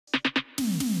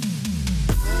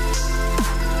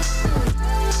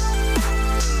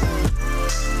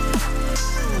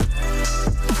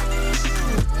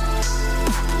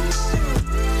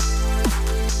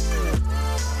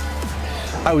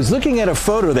I was looking at a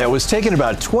photo that was taken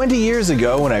about 20 years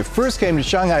ago when I first came to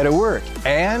Shanghai to work,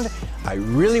 and I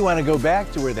really want to go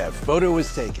back to where that photo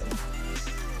was taken.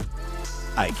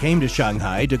 I came to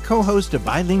Shanghai to co-host a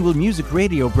bilingual music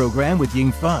radio program with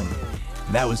Yingfeng.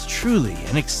 That was truly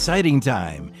an exciting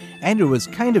time, and it was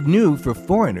kind of new for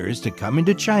foreigners to come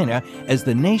into China as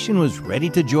the nation was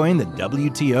ready to join the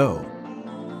WTO.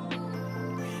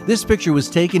 This picture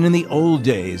was taken in the old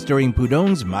days during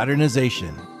Pudong's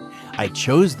modernization. I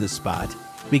chose the spot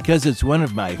because it's one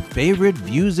of my favorite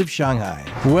views of Shanghai.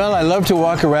 Well, I love to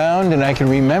walk around, and I can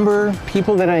remember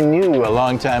people that I knew a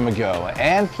long time ago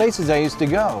and places I used to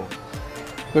go.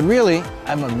 But really,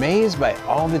 I'm amazed by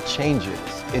all the changes.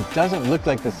 It doesn't look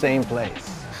like the same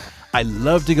place. I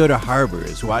love to go to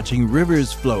harbors, watching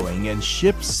rivers flowing and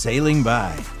ships sailing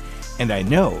by. And I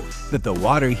know that the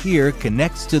water here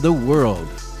connects to the world.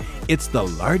 It's the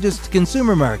largest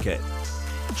consumer market.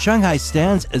 Shanghai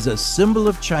stands as a symbol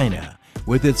of China,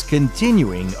 with its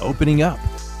continuing opening up.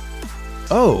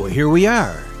 Oh, here we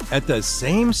are, at the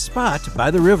same spot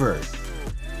by the river.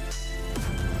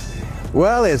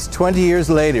 Well, it's 20 years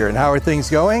later, and how are things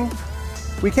going?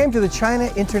 We came to the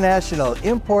China International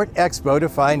Import Expo to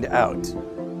find out.